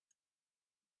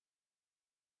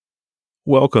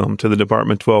Welcome to the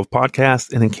Department 12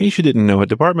 podcast. And in case you didn't know it,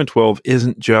 Department 12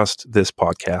 isn't just this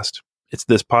podcast. It's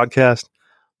this podcast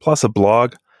plus a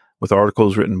blog with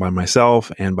articles written by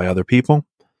myself and by other people.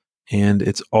 And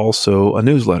it's also a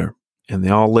newsletter. And they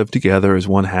all live together as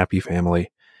one happy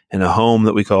family in a home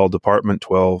that we call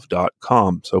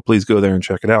department12.com. So please go there and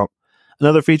check it out.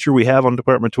 Another feature we have on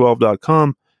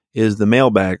department12.com is the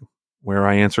mailbag, where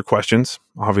I answer questions,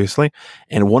 obviously.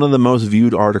 And one of the most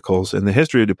viewed articles in the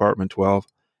history of Department 12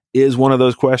 is one of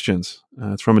those questions.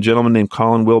 It's from a gentleman named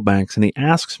Colin Wilbanks, and he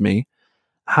asks me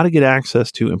how to get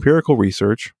access to empirical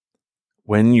research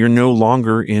when you're no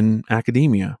longer in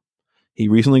academia. He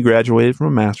recently graduated from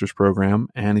a master's program,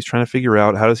 and he's trying to figure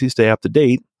out how does he stay up to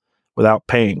date without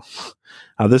paying.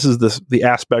 This is the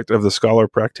aspect of the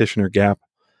scholar-practitioner gap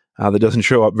that doesn't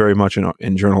show up very much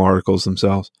in journal articles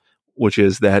themselves, which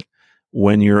is that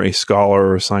when you're a scholar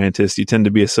or a scientist, you tend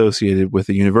to be associated with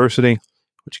a university,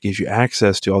 which gives you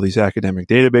access to all these academic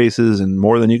databases and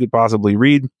more than you could possibly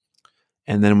read.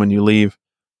 And then when you leave,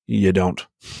 you don't.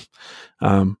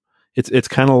 It's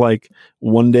kind of like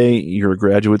one day you're a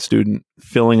graduate student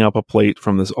filling up a plate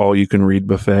from this all-you-can-read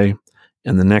buffet,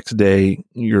 and the next day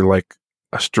you're like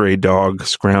a stray dog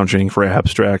scrounging for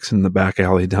abstracts in the back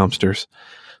alley dumpsters.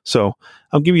 So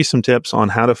I'll give you some tips on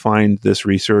how to find this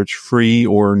research free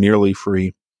or nearly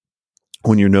free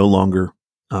when you're no longer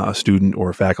a student or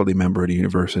a faculty member at a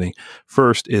university.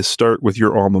 First is start with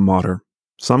your alma mater.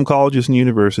 Some colleges and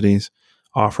universities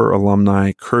offer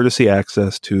alumni courtesy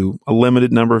access to a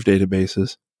limited number of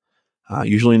databases,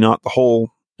 usually not the whole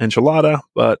enchilada,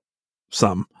 but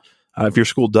some. If your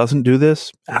school doesn't do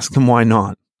this, ask them why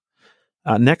not.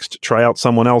 Next, try out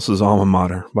someone else's alma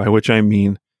mater, by which I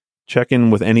mean check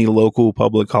in with any local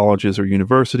public colleges or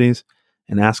universities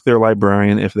and ask their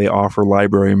librarian if they offer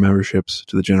library memberships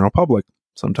to the general public.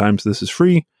 Sometimes this is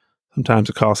free. Sometimes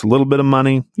it costs a little bit of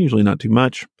money, usually not too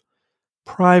much.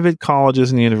 Private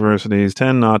colleges and universities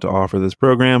tend not to offer this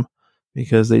program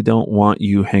because they don't want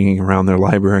you hanging around their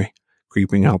library,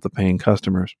 creeping out the paying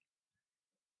customers.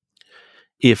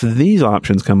 If these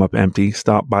options come up empty,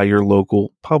 stop by your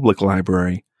local public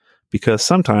library, because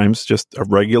sometimes just a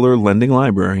regular lending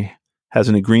library has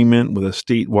an agreement with a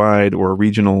statewide or a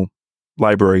regional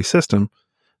library system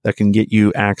that can get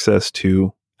you access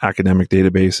to academic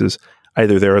databases,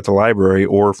 either there at the library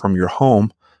or from your home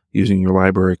using your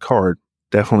library card.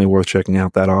 Definitely worth checking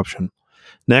out that option.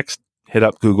 Next, hit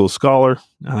up Google Scholar.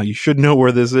 You should know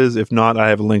where this is. If not, I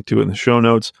have a link to it in the show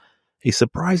notes. A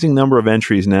surprising number of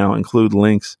entries now include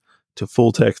links to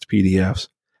full-text PDFs.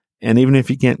 And even if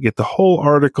you can't get the whole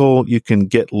article, you can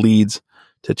get leads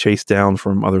to chase down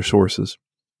from other sources.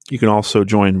 You can also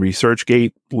join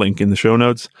ResearchGate, link in the show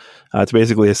notes. It's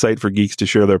basically a site for geeks to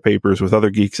share their papers with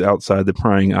other geeks outside the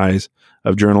prying eyes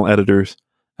of journal editors.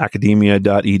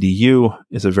 Academia.edu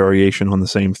is a variation on the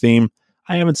same theme.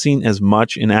 I haven't seen as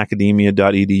much in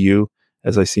Academia.edu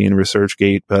as I see in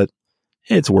ResearchGate, but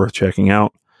it's worth checking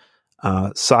out.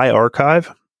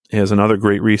 SciArchive is another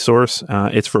great resource.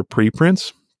 It's for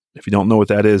preprints. If you don't know what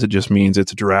that is, it just means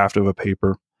it's a draft of a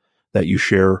paper that you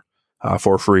share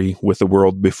for free with the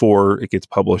world before it gets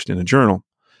published in a journal.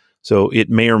 So it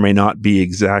may or may not be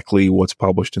exactly what's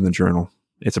published in the journal.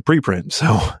 It's a preprint,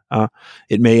 so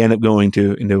it may end up going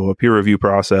into a peer review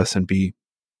process and be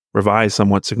revised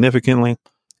somewhat significantly,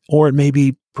 or it may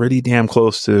be pretty damn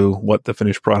close to what the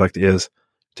finished product is,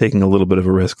 taking a little bit of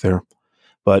a risk there.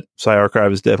 But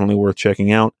SciArchive is definitely worth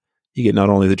checking out. You get not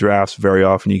only the drafts, very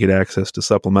often you get access to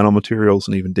supplemental materials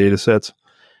and even data sets.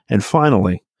 And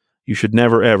finally, you should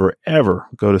never, ever, ever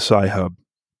go to Sci-Hub.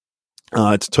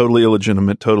 It's totally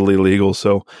illegitimate, totally illegal.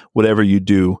 So whatever you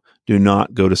do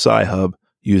not go to Sci-Hub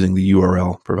using the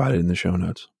URL provided in the show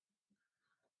notes.